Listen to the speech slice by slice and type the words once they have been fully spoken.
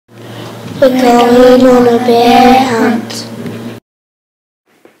We're going on a bear hunt.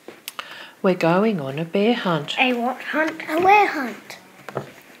 We're going on a bear hunt. A what hunt? A where hunt.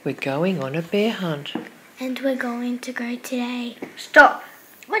 We're going on a bear hunt. And we're going to go today. Stop.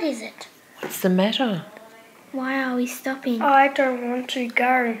 What is it? What's the matter? Why are we stopping? I don't want to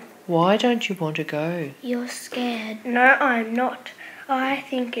go. Why don't you want to go? You're scared. No, I'm not. I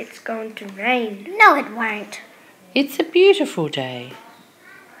think it's going to rain. No, it won't. It's a beautiful day.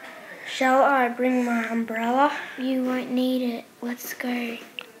 Shall I bring my umbrella? You won't need it. Let's go.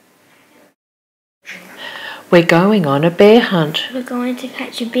 We're going on a bear hunt. We're going to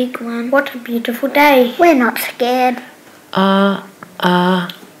catch a big one. What a beautiful day. We're not scared.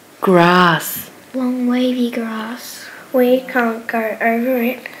 Grass. Long wavy grass. We can't go over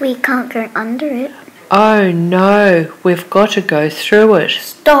it. We can't go under it. Oh no, we've got to go through it.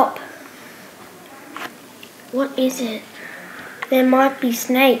 Stop. What is it? There might be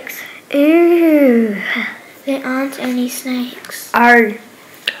snakes. Ooh. There aren't any snakes. Oh.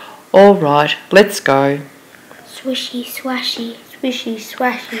 All right, let's go. Swishy swashy. Swishy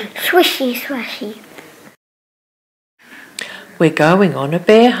swashy. Swishy swashy. We're going on a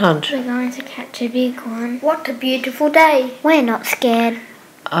bear hunt. We're going to catch a big one. What a beautiful day. We're not scared.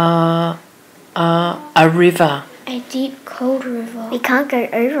 A river. A deep, cold river. We can't go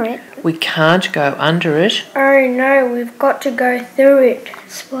over it. We can't go under it. Oh no, we've got to go through it.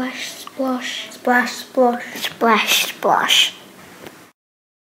 Splash, splosh. Splash, splosh. Splash, splosh.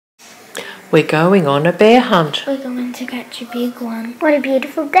 We're going on a bear hunt. We're going to catch a big one. What a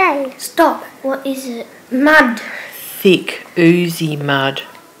beautiful day. Stop. What is it? Mud. Thick, oozy mud.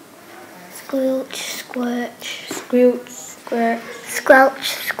 Squelch, squirch. Squelch, squirt.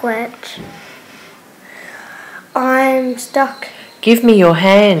 Squelch, squirch. I'm stuck. Give me your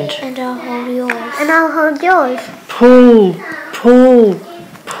hand. And I'll hold yours. And I'll hold yours. Pull, pull,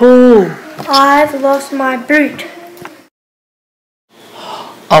 pull. I've lost my boot.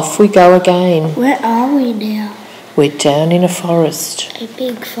 Off we go again. Where are we now? We're down in a forest. A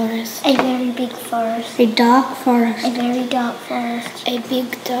big forest. A very big forest. A dark forest. A very dark forest. A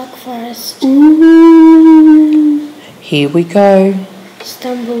big dark forest. Ooh. Here we go.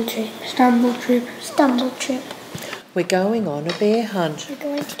 Stumble trip. Stumble trip. Stumble trip. We're going on a bear hunt. We're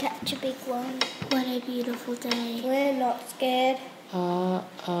going to catch a big one. What a beautiful day. We're not scared.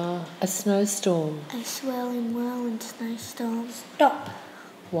 A snowstorm. A swirling whirling snowstorm. Stop.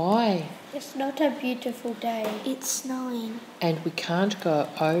 Why? It's not a beautiful day. It's snowing. And we can't go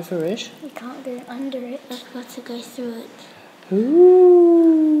over it. We can't go under it. We've got to go through it.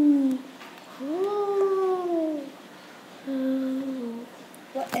 Ooh. Ooh. Ooh.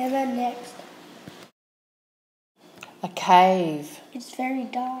 Whatever next. A cave. It's very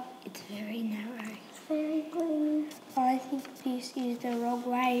dark. It's very narrow. It's very blue. I think this is the wrong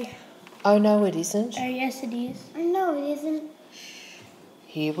way. Oh no, it isn't. Oh yes it is. No, it isn't.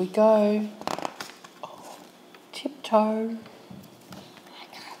 Here we go. Oh, tiptoe. I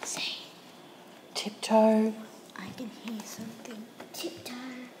can't see. Tiptoe. I can hear something. Tiptoe.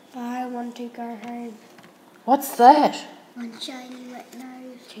 I want to go home. What's that? One shiny wet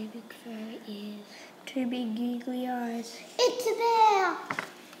nose. Two big furry ears. Two big giggly eyes. It's a bear!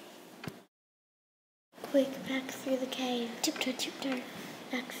 Quick, back through the cave. Tiptoe, tiptoe.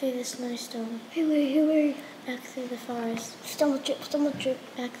 Back through the snowstorm. Hooey, hooey. Back through the forest. Stumble trip, stumble trip.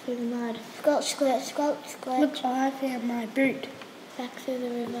 Back through the mud. Squelch, squelch, squelch, squelch. Look, I found my boot. Back through the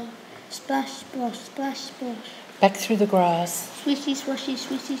river. Splash, splosh, splash, splosh. Back through the grass. Swishy, swashy,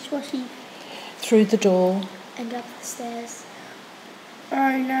 swishy, swashy. Through the door. And up the stairs.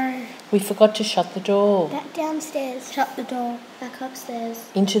 Oh no. We forgot to shut the door. Back downstairs. Shut the door. Back upstairs.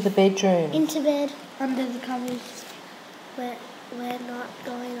 Into the bedroom. Into bed. Under the covers. We're not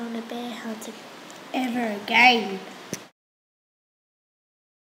going on a bear hunt Ever again.